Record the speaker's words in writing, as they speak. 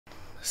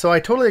So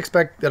I totally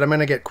expect that I'm going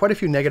to get quite a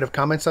few negative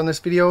comments on this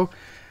video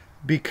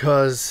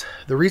because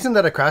the reason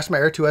that I crashed my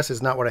Air 2S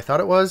is not what I thought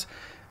it was.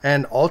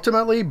 And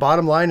ultimately,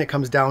 bottom line, it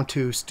comes down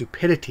to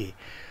stupidity.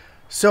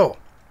 So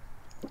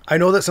I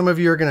know that some of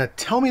you are going to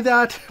tell me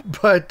that,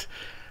 but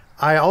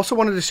I also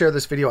wanted to share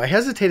this video. I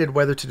hesitated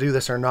whether to do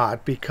this or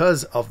not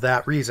because of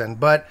that reason,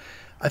 but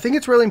I think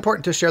it's really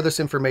important to share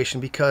this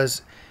information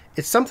because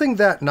it's something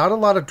that not a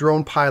lot of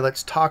drone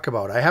pilots talk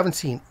about. I haven't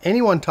seen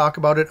anyone talk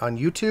about it on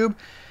YouTube,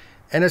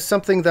 and it's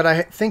something that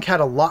I think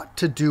had a lot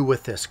to do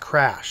with this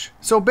crash.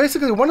 So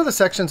basically, one of the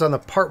sections on the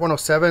Part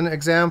 107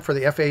 exam for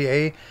the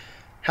FAA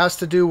has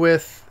to do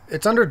with,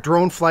 it's under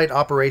drone flight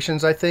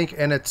operations, I think,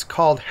 and it's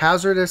called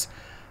hazardous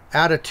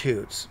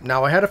attitudes.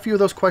 Now, I had a few of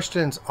those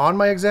questions on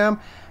my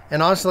exam,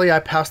 and honestly, I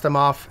passed them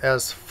off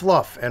as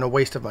fluff and a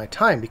waste of my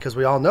time because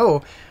we all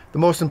know the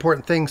most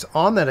important things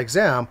on that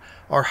exam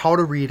are how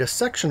to read a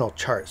sectional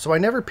chart. So I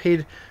never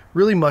paid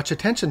really much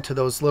attention to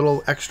those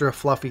little extra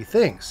fluffy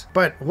things.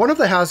 But one of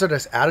the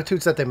hazardous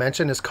attitudes that they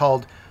mention is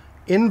called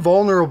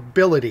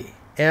invulnerability.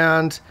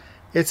 And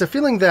it's a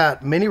feeling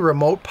that many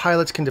remote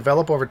pilots can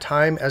develop over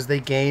time as they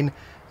gain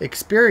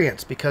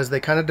experience because they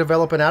kind of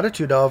develop an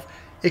attitude of,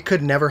 it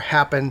could never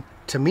happen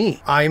to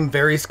me. I'm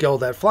very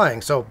skilled at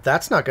flying, so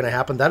that's not going to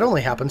happen. That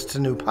only happens to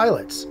new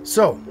pilots.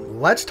 So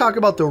let's talk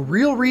about the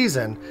real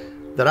reason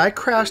that I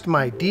crashed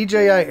my DJI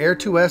Air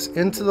 2S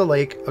into the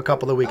lake a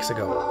couple of weeks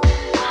ago.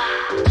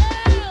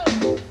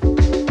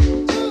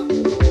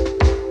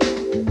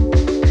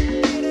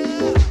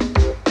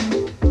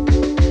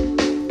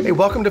 Hey,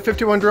 welcome to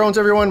 51 Drones,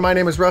 everyone. My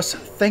name is Russ.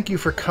 Thank you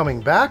for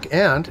coming back.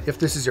 And if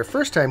this is your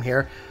first time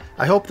here,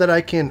 I hope that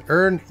I can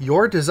earn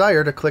your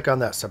desire to click on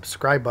that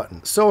subscribe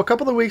button. So a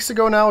couple of weeks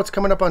ago now, it's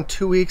coming up on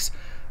 2 weeks,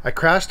 I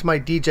crashed my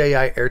DJI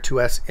Air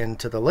 2S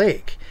into the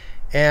lake.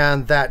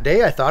 And that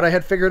day I thought I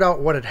had figured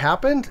out what had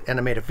happened, and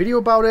I made a video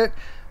about it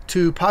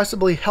to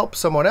possibly help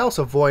someone else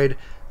avoid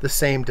the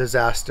same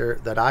disaster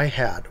that I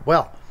had.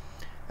 Well,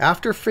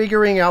 after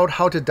figuring out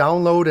how to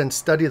download and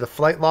study the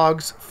flight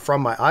logs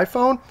from my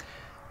iPhone,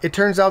 it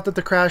turns out that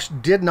the crash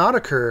did not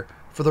occur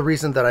for the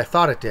reason that I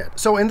thought it did.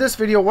 So in this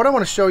video, what I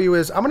want to show you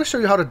is I'm going to show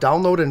you how to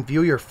download and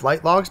view your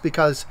flight logs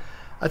because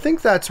I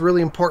think that's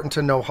really important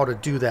to know how to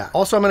do that.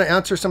 Also, I'm going to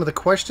answer some of the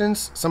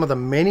questions, some of the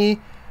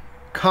many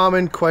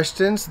common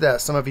questions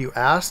that some of you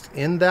asked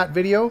in that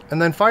video.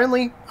 And then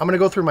finally, I'm going to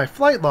go through my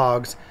flight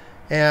logs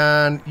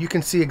and you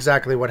can see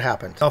exactly what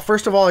happened. Now,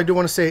 first of all, I do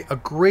want to say a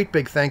great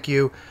big thank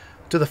you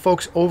to the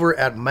folks over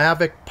at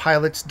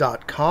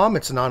mavicpilots.com.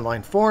 It's an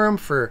online forum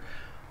for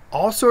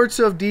all sorts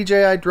of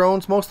DJI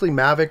drones, mostly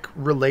Mavic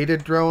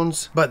related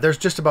drones, but there's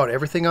just about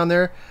everything on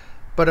there.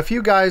 But a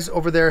few guys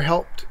over there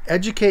helped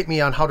educate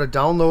me on how to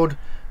download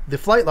the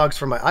flight logs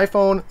from my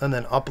iPhone and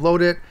then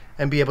upload it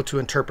and be able to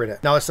interpret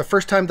it. Now, it's the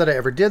first time that I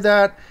ever did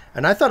that,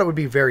 and I thought it would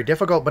be very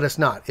difficult, but it's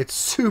not. It's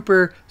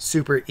super,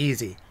 super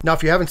easy. Now,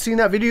 if you haven't seen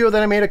that video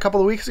that I made a couple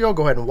of weeks ago,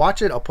 go ahead and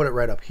watch it. I'll put it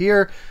right up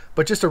here.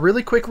 But just a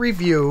really quick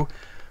review.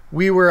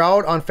 We were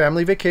out on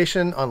family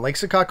vacation on Lake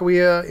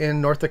Sakakawea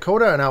in North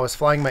Dakota, and I was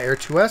flying my Air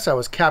 2S. I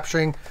was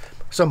capturing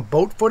some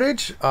boat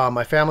footage.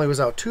 My family was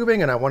out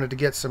tubing, and I wanted to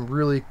get some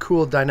really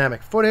cool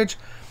dynamic footage.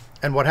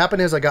 And what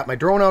happened is I got my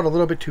drone out a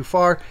little bit too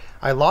far.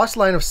 I lost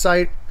line of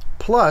sight,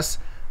 plus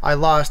I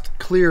lost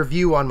clear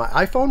view on my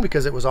iPhone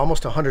because it was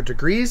almost 100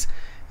 degrees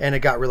and it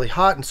got really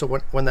hot. And so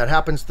when that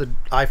happens, the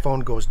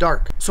iPhone goes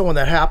dark. So when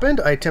that happened,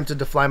 I attempted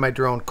to fly my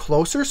drone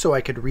closer so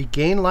I could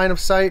regain line of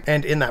sight.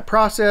 And in that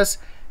process,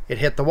 it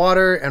hit the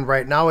water, and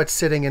right now it's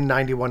sitting in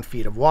 91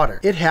 feet of water.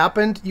 It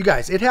happened, you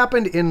guys, it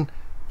happened in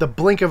the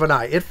blink of an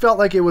eye. It felt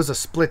like it was a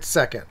split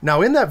second.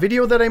 Now, in that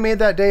video that I made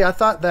that day, I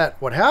thought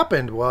that what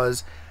happened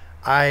was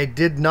I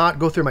did not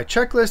go through my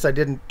checklist. I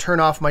didn't turn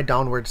off my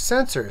downward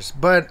sensors.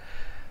 But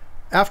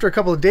after a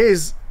couple of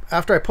days,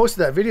 after I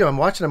posted that video, I'm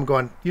watching, I'm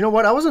going, you know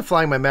what? I wasn't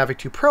flying my Mavic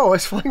 2 Pro. I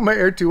was flying my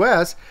Air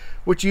 2S,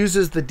 which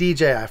uses the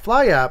DJI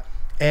Fly app.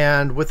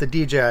 And with the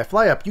DJI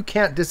Fly app, you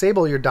can't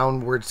disable your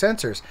downward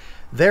sensors.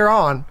 They're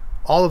on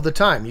all of the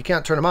time. You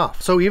can't turn them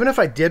off. So even if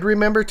I did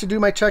remember to do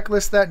my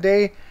checklist that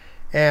day,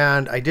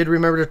 and I did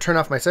remember to turn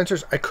off my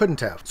sensors, I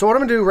couldn't have. So what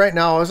I'm gonna do right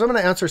now is I'm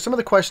gonna answer some of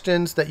the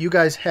questions that you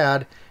guys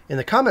had in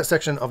the comment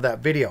section of that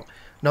video.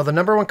 Now, the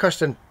number one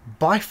question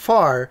by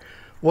far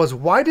was,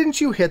 why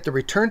didn't you hit the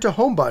return to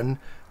home button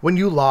when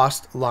you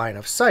lost line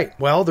of sight?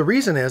 Well, the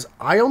reason is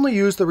I only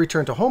use the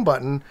return to home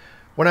button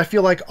when I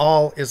feel like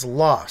all is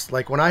lost.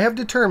 Like when I have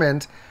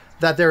determined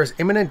that there is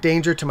imminent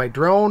danger to my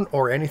drone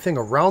or anything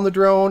around the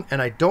drone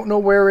and I don't know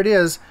where it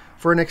is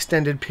for an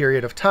extended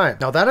period of time.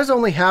 Now, that has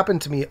only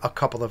happened to me a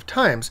couple of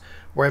times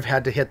where I've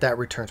had to hit that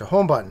return to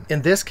home button.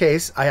 In this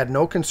case, I had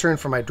no concern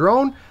for my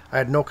drone. I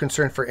had no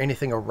concern for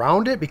anything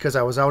around it because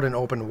I was out in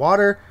open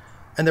water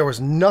and there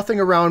was nothing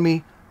around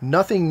me,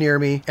 nothing near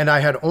me, and I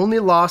had only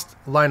lost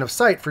line of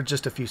sight for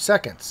just a few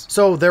seconds.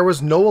 So there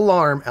was no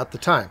alarm at the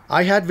time.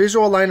 I had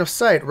visual line of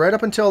sight right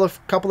up until a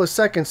couple of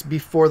seconds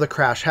before the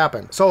crash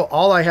happened. So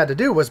all I had to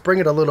do was bring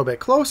it a little bit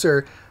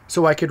closer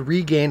so I could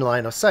regain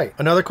line of sight.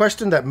 Another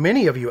question that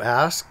many of you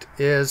asked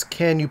is,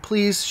 can you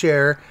please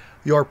share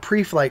your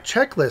pre-flight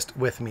checklist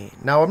with me.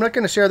 Now, I'm not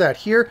going to share that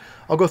here.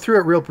 I'll go through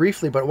it real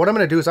briefly, but what I'm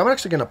going to do is I'm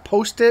actually going to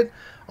post it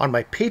on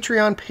my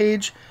Patreon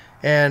page,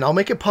 and I'll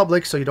make it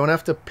public so you don't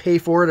have to pay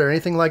for it or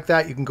anything like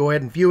that. You can go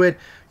ahead and view it.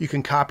 You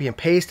can copy and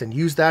paste and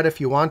use that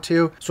if you want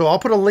to. So I'll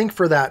put a link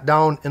for that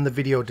down in the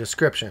video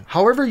description.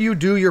 However you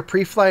do your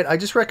pre-flight, I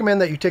just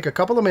recommend that you take a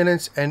couple of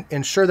minutes and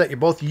ensure that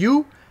both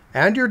you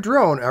and your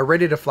drone are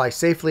ready to fly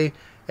safely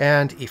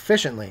and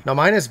efficiently. Now,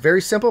 mine is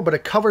very simple, but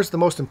it covers the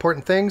most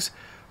important things.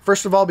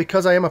 First of all,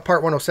 because I am a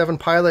Part 107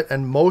 pilot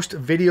and most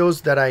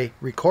videos that I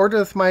record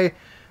with my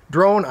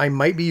drone, I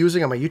might be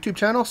using on my YouTube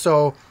channel.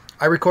 So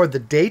I record the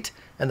date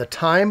and the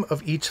time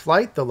of each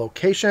flight, the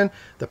location,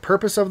 the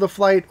purpose of the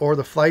flight or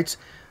the flights.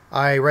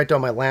 I write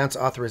down my LANC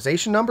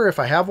authorization number if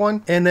I have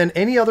one, and then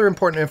any other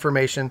important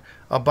information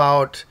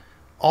about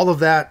all of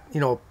that,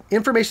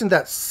 information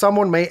that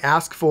someone may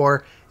ask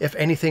for if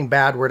anything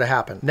bad were to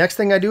happen. Next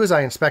thing I do is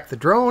I inspect the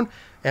drone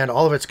and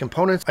all of its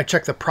components. I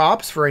check the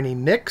props for any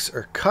nicks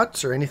or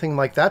cuts or anything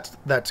like that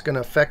that's going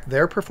to affect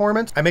their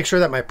performance. I make sure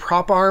that my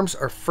prop arms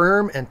are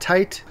firm and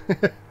tight.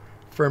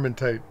 Firm and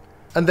tight.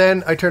 And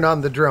then I turn on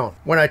the drone.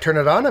 When I turn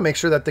it on, I make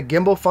sure that the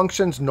gimbal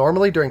functions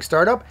normally during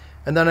startup,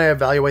 and then I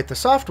evaluate the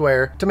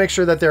software to make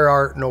sure that there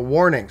are no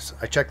warnings.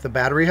 I check the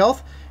battery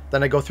health.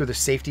 Then I go through the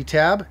safety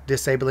tab,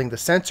 disabling the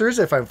sensors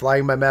if I'm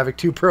flying my Mavic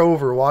 2 Pro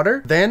over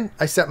water. Then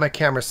I set my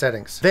camera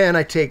settings. Then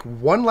I take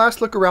one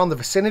last look around the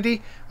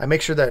vicinity. I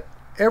make sure that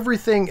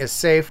everything is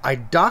safe. I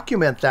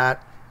document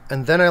that,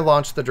 and then I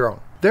launch the drone.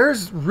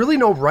 There's really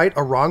no right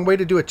or wrong way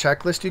to do a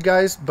checklist, you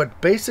guys, but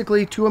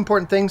basically 2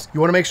 important things. You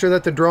want to make sure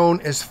that the drone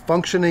is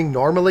functioning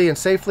normally and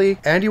safely,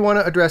 and you want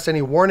to address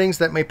any warnings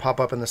that may pop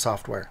up in the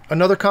software.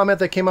 Another comment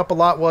that came up a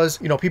lot was,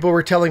 people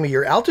were telling me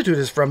your altitude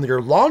is from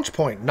your launch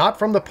point, not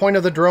from the point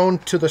of the drone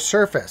to the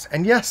surface.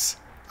 And yes,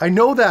 I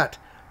know that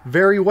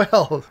very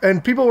well.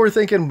 And people were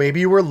thinking maybe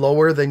you were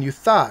lower than you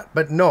thought,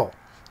 but no.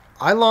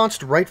 I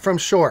launched right from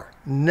shore,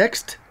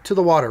 next to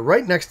the water,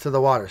 right next to the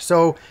water.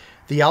 So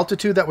the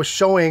altitude that was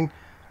showing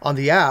on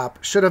the app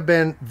should have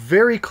been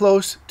very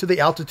close to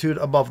the altitude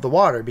above the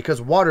water, because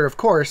water, of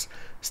course,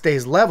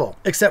 stays level,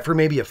 except for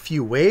maybe a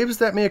few waves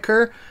that may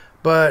occur,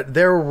 but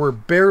there were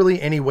barely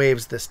any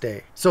waves this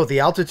day. So the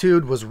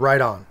altitude was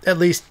right on. At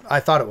least I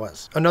thought it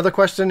was. Another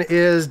question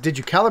is, did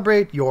you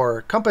calibrate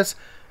your compass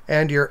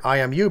and your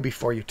IMU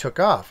before you took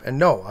off? And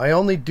no, I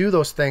only do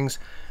those things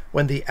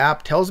when the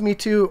app tells me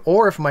to,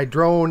 or if my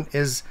drone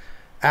is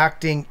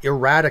acting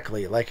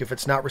erratically, like if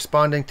it's not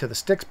responding to the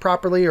sticks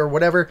properly or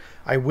whatever,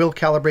 I will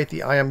calibrate the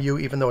IMU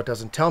even though it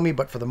doesn't tell me.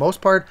 But for the most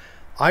part,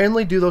 I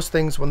only do those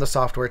things when the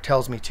software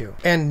tells me to.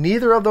 And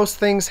neither of those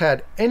things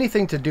had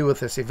anything to do with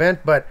this event,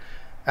 but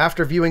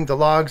after viewing the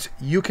logs,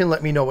 you can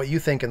let me know what you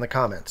think in the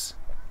comments.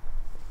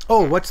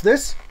 Oh, what's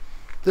this?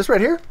 This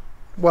right here?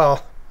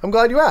 Well, I'm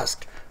glad you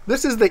asked.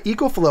 This is the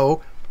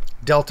EcoFlow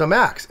Delta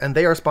Max, and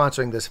they are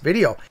sponsoring this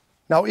video.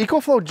 Now,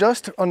 EcoFlow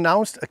just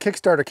announced a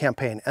Kickstarter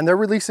campaign, and they're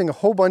releasing a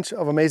whole bunch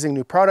of amazing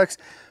new products.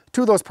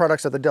 2 of those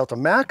products are the Delta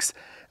Max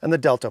and the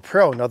Delta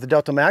Pro. Now, the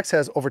Delta Max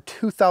has over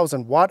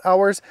 2,000 watt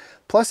hours,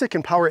 plus it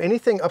can power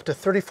anything up to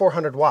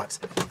 3,400 watts.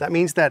 That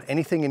means that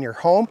anything in your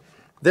home,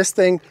 this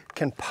thing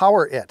can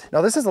power it.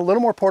 Now, this is a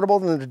little more portable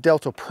than the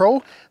Delta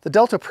Pro. The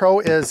Delta Pro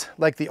is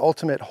like the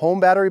ultimate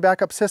home battery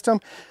backup system,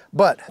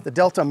 but the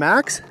Delta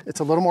Max, it's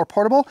a little more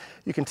portable.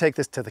 You can take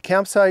this to the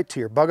campsite, to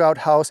your bug out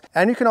house,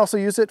 and you can also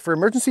use it for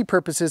emergency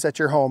purposes at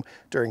your home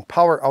during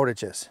power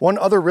outages. One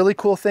other really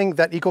cool thing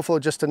that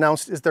EcoFlow just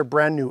announced is their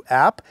brand new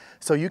app.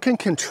 So you can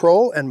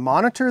control and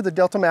monitor the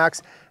Delta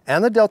Max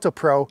and the Delta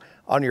Pro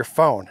on your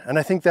phone. And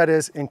I think that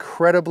is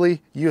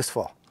incredibly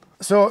useful.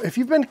 So if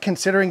you've been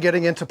considering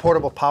getting into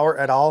portable power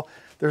at all,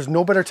 there's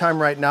no better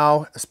time right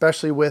now,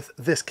 especially with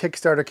this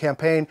Kickstarter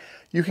campaign.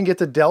 You can get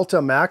the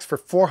Delta Max for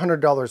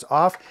 $400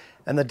 off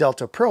and the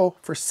Delta Pro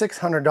for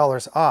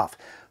 $600 off.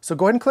 So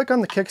go ahead and click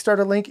on the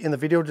Kickstarter link in the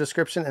video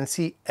description and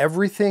see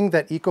everything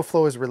that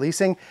EcoFlow is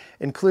releasing,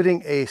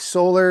 including a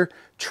solar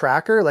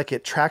tracker, like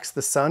it tracks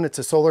the sun. It's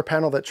a solar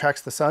panel that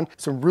tracks the sun.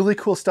 Some really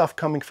cool stuff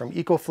coming from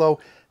EcoFlow.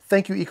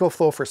 Thank you,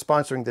 EcoFlow, for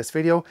sponsoring this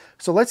video.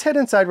 So let's head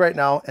inside right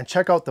now and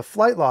check out the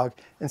flight log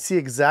and see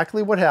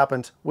exactly what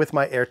happened with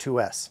my Air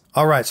 2S.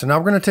 All right, so now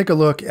we're gonna take a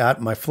look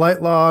at my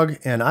flight log,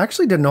 and I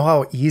actually didn't know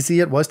how easy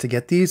it was to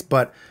get these,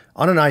 but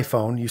on an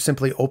iPhone, you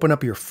simply open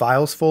up your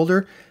files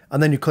folder,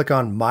 and then you click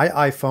on My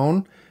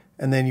iPhone,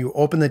 and then you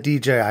open the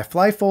DJI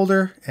Fly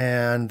folder,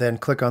 and then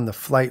click on the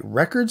Flight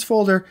Records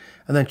folder,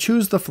 and then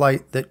choose the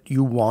flight that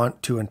you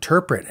want to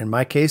interpret. In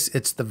my case,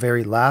 it's the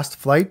very last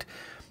flight.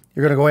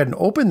 You're gonna go ahead and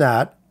open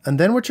that, and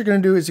then what you're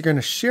going to do is you're going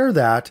to share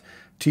that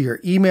to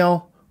your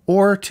email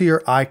or to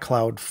your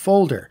iCloud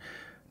folder.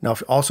 Now,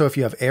 also, if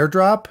you have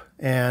AirDrop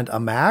and a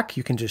Mac,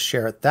 you can just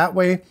share it that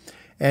way.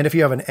 And if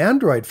you have an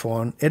Android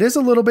phone, it is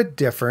a little bit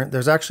different.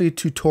 There's actually a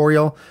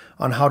tutorial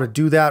on how to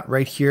do that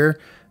right here.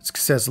 It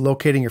says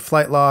locating your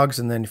flight logs.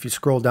 And then if you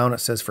scroll down, it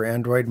says for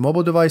Android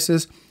mobile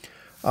devices.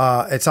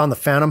 It's on the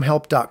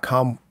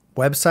phantomhelp.com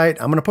website.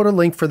 I'm going to put a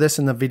link for this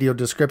in the video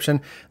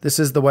description. This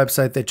is the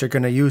website that you're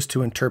going to use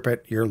to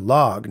interpret your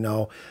log.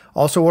 Now,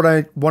 also what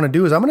I want to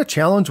do is I'm going to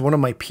challenge one of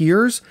my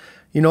peers,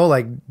 you know,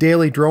 like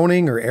Daily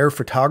Droning or Air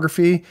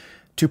Photography,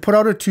 to put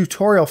out a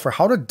tutorial for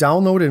how to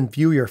download and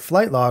view your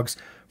flight logs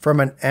from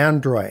an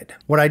Android.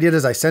 What I did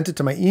is I sent it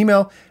to my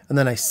email and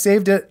then I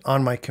saved it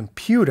on my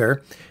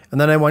computer. And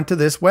then I went to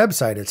this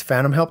website. It's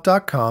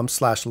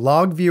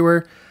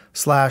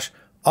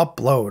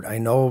phantomhelp.com/logviewer/upload. I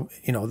know,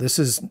 you know, this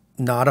is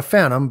not a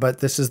Phantom, but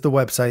this is the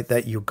website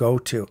that you go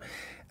to.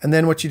 And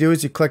then what you do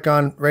is you click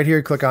on right here,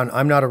 you click on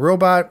I'm Not a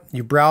Robot.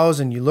 You browse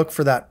and you look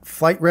for that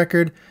flight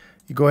record.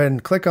 You go ahead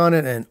and click on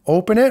it and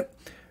open it.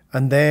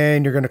 And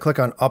then you're going to click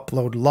on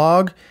upload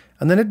log.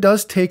 And then it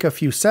does take a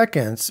few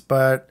seconds,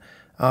 but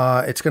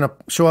it's going to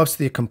show us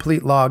the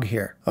complete log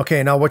here.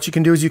 Okay, now what you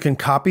can do is you can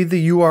copy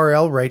the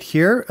URL right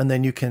here, and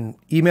then you can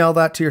email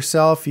that to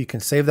yourself. You can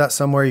save that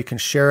somewhere. You can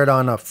share it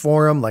on a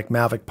forum like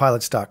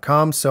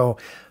mavicpilots.com so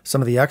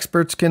some of the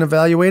experts can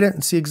evaluate it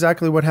and see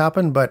exactly what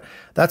happened. But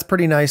that's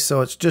pretty nice.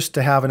 So it's just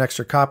to have an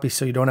extra copy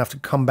so you don't have to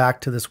come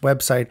back to this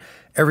website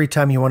every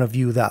time you want to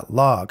view that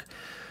log.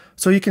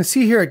 So you can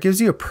see here, it gives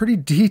you a pretty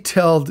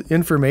detailed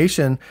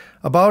information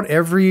about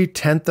every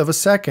 1/10 of a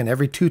second,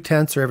 every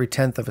 2/10 or every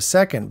 1/10 of a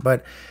second.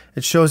 But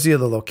it shows you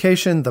the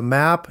location, the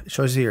map, it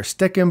shows you your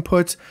stick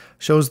inputs,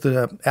 shows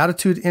the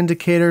attitude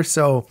indicator.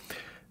 So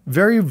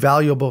very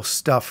valuable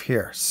stuff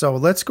here. So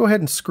let's go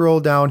ahead and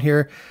scroll down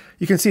here.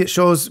 You can see it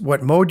shows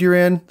what mode you're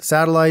in,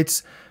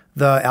 satellites,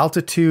 the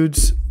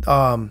altitudes,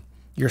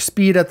 your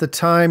speed at the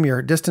time,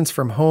 your distance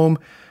from home,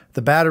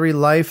 the battery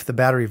life, the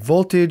battery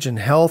voltage and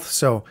health.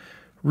 So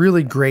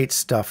really great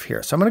stuff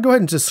here. So I'm going to go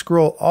ahead and just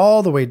scroll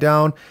all the way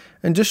down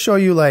and just show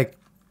you, like,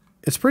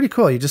 it's pretty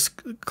cool. You just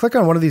click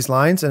on one of these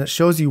lines and it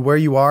shows you where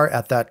you are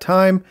at that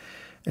time.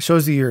 It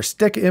shows you your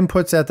stick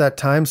inputs at that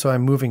time. So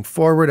I'm moving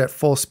forward at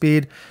full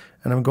speed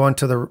and I'm going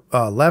to the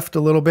left a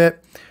little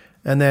bit.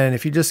 And then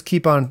if you just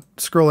keep on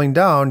scrolling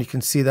down, you can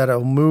see that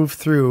it'll move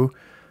through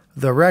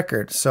the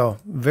record. So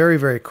very,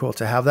 very cool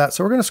to have that.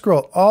 So we're going to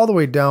scroll all the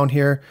way down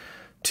here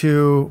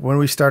to when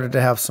we started to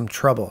have some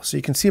trouble. So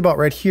you can see about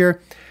right here,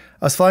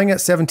 I was flying at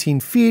 17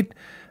 feet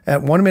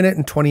at 1 minute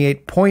and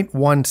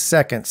 28.1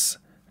 seconds.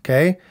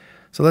 Okay,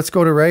 so let's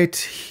go to right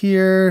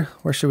here.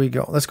 Where should we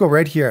go? Let's go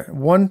right here.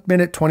 1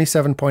 minute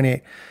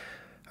 27.8.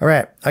 All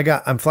right,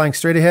 I'm flying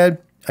straight ahead.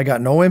 I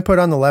got no input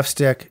on the left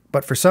stick,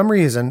 but for some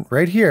reason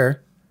right here,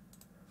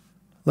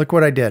 look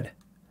what I did.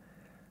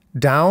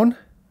 Down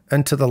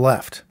and to the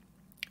left.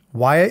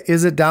 Why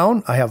is it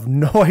down? I have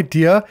no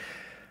idea.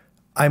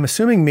 I'm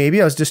assuming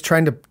maybe I was just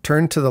trying to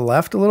turn to the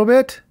left a little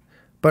bit.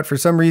 But for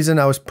some reason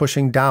I was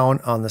pushing down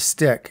on the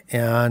stick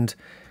and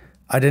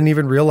I didn't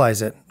even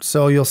realize it.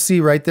 So you'll see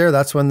right there,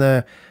 that's when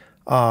the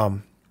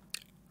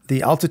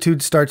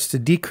altitude starts to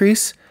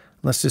decrease.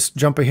 Let's just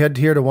jump ahead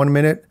here to 1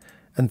 minute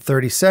and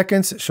 30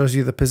 seconds. It shows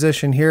you the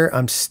position here.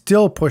 I'm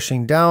still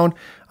pushing down.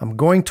 I'm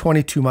going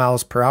 22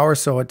 miles per hour.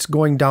 So it's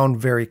going down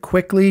very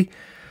quickly.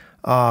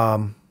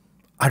 I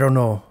don't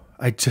know.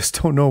 I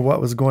just don't know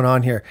what was going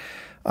on here.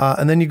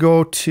 And then you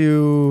go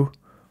to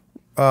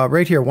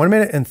right here, 1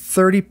 minute and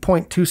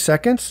 30.2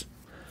 seconds.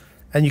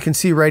 And you can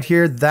see right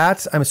here,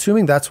 I'm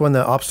assuming that's when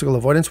the obstacle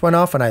avoidance went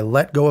off and I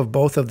let go of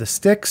both of the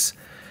sticks.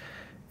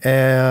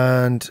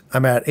 And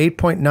I'm at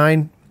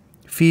 8.9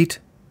 feet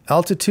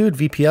altitude,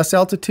 VPS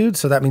altitude.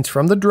 So that means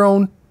from the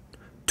drone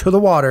to the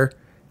water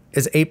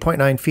is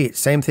 8.9 feet.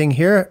 Same thing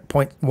here,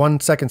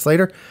 0.1 seconds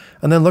later.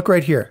 And then look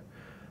right here,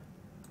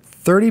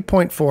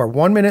 30.4,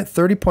 1 minute,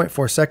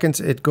 30.4 seconds.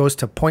 It goes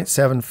to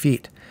 0.7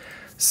 feet.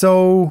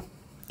 So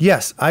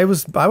yes, I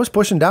was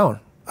pushing down.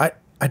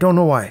 I don't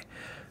know why.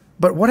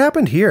 But what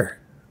happened here?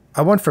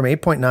 I went from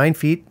 8.9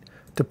 feet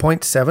to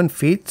 0.7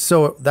 feet.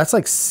 So that's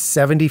like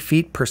 70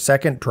 feet per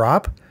second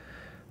drop.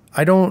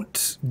 I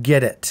don't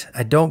get it.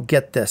 I don't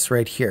get this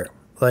right here.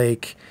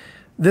 Like,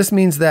 this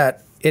means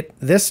that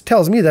this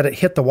tells me that it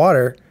hit the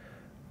water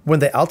when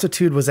the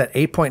altitude was at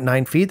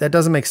 8.9 feet. That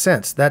doesn't make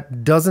sense.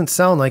 That doesn't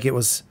sound like it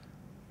was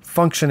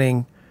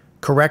functioning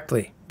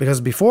correctly,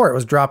 because before it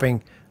was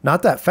dropping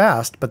not that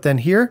fast, but then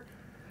here.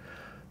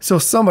 So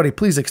somebody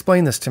please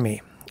explain this to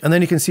me. And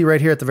then you can see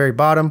right here at the very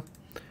bottom,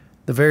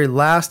 the very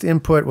last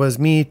input was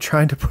me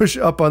trying to push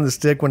up on the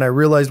stick when I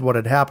realized what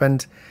had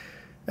happened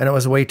and it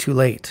was way too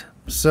late.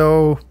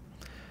 So,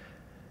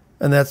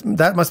 and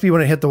that must be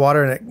when it hit the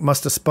water and it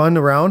must have spun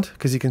around,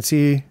 because you can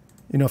see,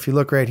 you know, if you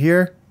look right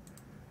here.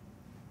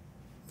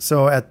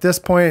 So at this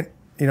point,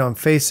 you know, I'm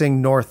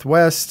facing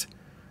northwest.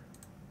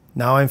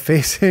 Now I'm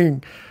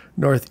facing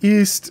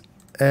northeast,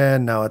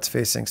 and now it's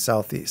facing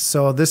southeast.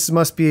 So this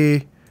must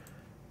be,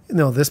 you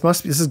know, this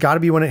has got to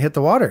be when it hit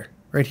the water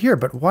right here.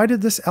 But why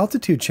did this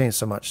altitude change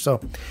so much?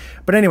 So,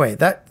 but anyway,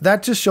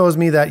 that just shows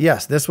me that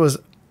yes, this was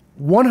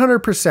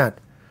 100%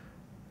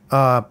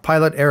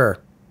 pilot error.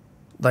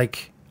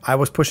 Like, I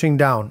was pushing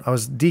down. I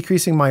was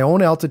decreasing my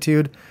own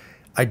altitude.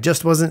 I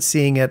just wasn't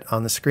seeing it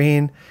on the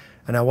screen,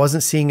 and I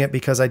wasn't seeing it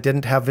because I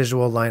didn't have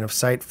visual line of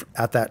sight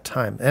at that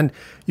time. And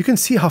you can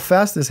see how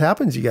fast this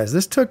happens, you guys.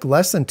 This took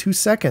less than 2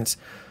 seconds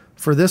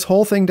for this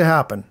whole thing to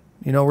happen.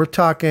 You know, we're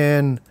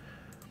talking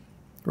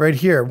right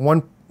here,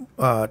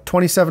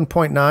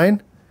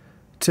 27.9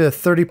 to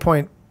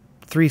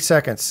 30.3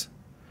 seconds.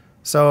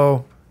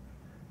 So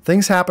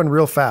things happen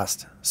real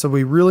fast. So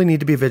we really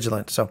need to be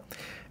vigilant. So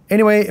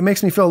anyway, it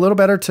makes me feel a little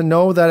better to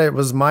know that it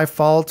was my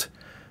fault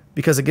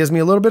because it gives me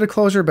a little bit of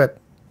closure, but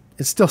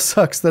it still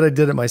sucks that I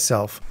did it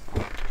myself.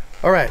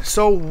 All right,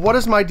 so what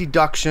is my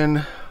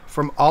deduction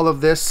from all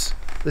of this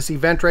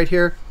event right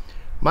here?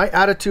 My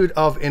attitude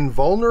of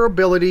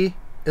invulnerability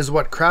is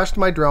what crashed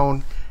my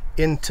drone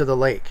into the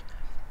lake.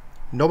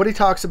 Nobody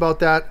talks about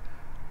that,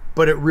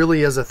 but it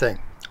really is a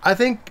thing. I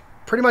think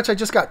pretty much I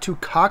just got too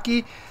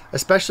cocky,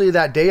 especially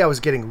that day. I was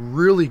getting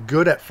really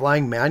good at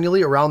flying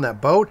manually around that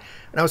boat,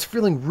 and I was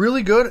feeling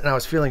really good, and I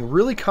was feeling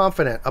really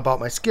confident about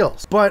my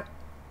skills. But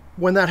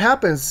when that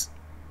happens,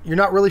 you're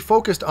not really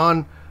focused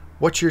on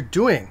what you're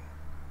doing.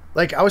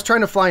 Like, I was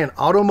trying to fly in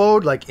auto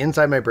mode, like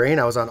inside my brain,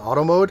 I was on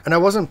auto mode, and I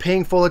wasn't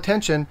paying full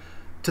attention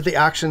to the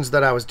actions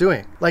that I was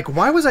doing. Like,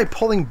 why was I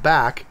pulling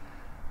back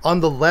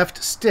on the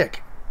left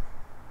stick?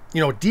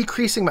 You know,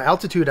 decreasing my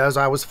altitude as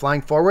I was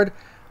flying forward?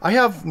 I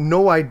have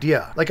no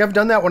idea. Like, I've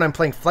done that when I'm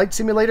playing Flight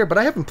Simulator, but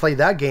I haven't played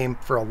that game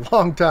for a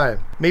long time.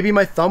 Maybe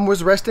my thumb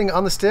was resting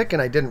on the stick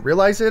and I didn't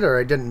realize it, or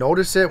I didn't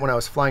notice it when I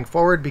was flying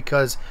forward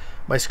because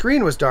my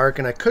screen was dark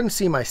and I couldn't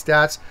see my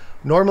stats.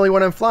 Normally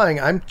when I'm flying,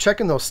 I'm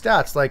checking those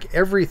stats like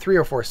every 3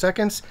 or 4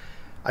 seconds.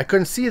 I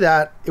couldn't see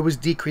that it was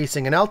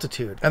decreasing in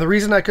altitude. And the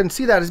reason I couldn't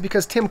see that is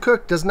because Tim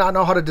Cook does not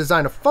know how to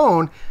design a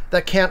phone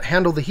that can't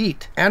handle the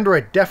heat.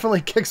 Android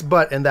definitely kicks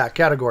butt in that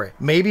category.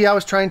 Maybe I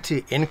was trying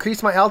to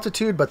increase my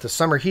altitude, but the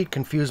summer heat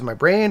confused my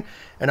brain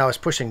and I was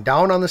pushing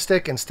down on the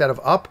stick instead of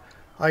up.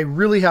 I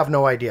really have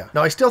no idea.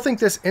 Now, I still think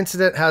this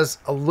incident has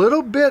a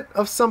little bit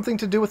of something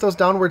to do with those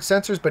downward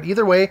sensors, but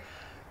either way,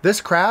 this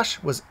crash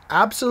was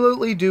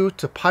absolutely due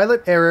to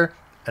pilot error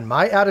and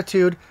my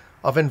attitude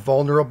of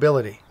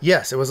invulnerability.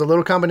 Yes, it was a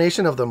little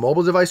combination of the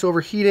mobile device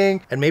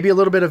overheating and maybe a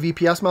little bit of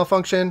EPS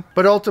malfunction,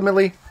 but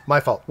ultimately my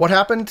fault. What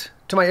happened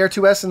to my Air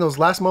 2S in those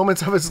last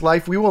moments of its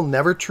life, we will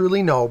never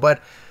truly know,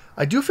 but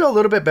I do feel a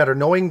little bit better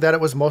knowing that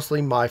it was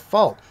mostly my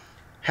fault.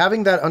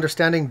 Having that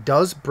understanding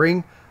does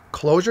bring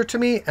closure to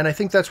me, and I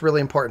think that's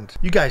really important.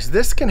 You guys,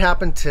 this can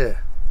happen to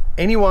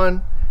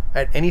anyone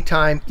at any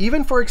time,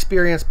 even for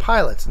experienced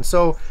pilots, and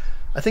so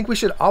I think we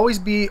should always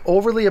be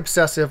overly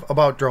obsessive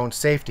about drone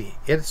safety.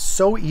 It's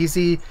so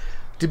easy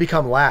to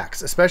become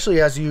lax,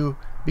 especially as you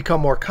become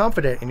more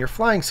confident in your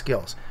flying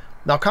skills.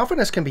 Now,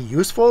 confidence can be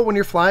useful when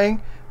you're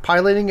flying,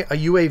 piloting a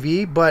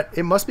UAV, but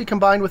it must be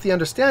combined with the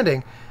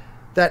understanding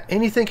that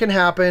anything can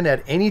happen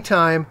at any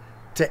time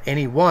to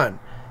anyone.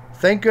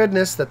 Thank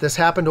goodness that this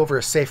happened over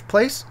a safe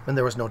place and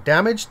there was no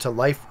damage to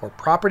life or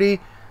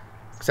property,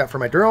 except for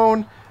my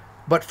drone.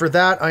 But for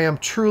that, I am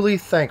truly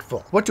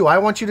thankful. What do I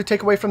want you to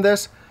take away from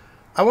this?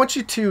 I want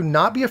you to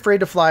not be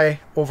afraid to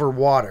fly over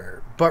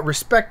water, but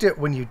respect it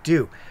when you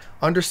do.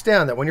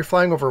 Understand that when you're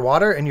flying over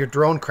water and your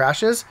drone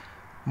crashes,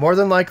 more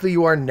than likely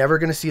you are never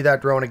going to see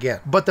that drone again.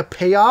 But the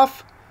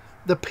payoff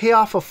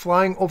of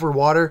flying over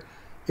water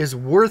is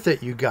worth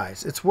it, you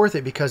guys. It's worth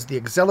it because the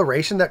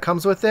acceleration that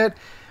comes with it,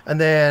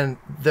 and then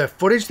the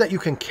footage that you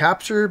can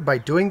capture by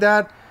doing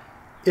that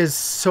is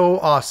so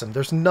awesome.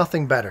 There's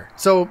nothing better.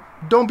 So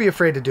don't be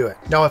afraid to do it.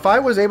 Now, if I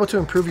was able to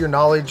improve your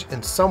knowledge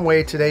in some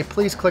way today,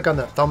 please click on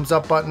that thumbs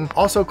up button.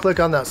 Also click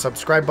on that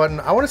subscribe button.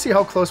 I want to see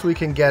how close we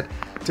can get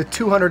to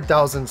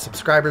 200,000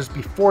 subscribers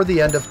before the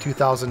end of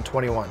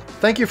 2021.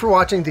 Thank you for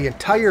watching the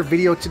entire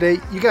video today.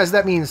 You guys,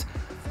 that means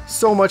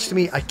so much to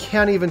me. I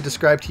can't even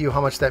describe to you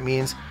how much that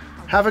means.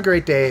 Have a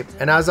great day.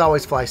 And as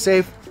always, fly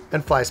safe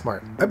and fly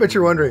smart. I bet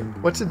you're wondering,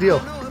 what's the deal?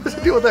 What's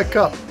the deal with that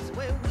cup?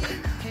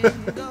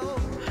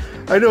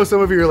 I know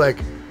some of you are like,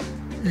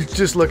 you're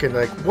just looking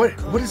like,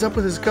 what is up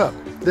with this cup?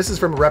 This is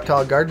from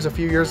Reptile Gardens a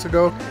few years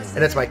ago,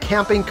 and it's my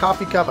camping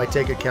coffee cup. I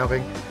take it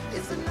camping.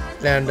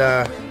 And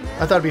I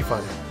thought it'd be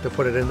fun to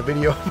put it in the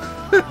video.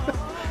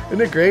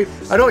 Isn't it great?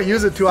 I don't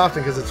use it too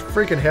often because it's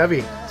freaking heavy,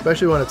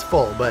 especially when it's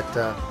full. But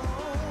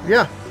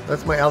yeah,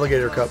 that's my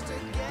alligator cup.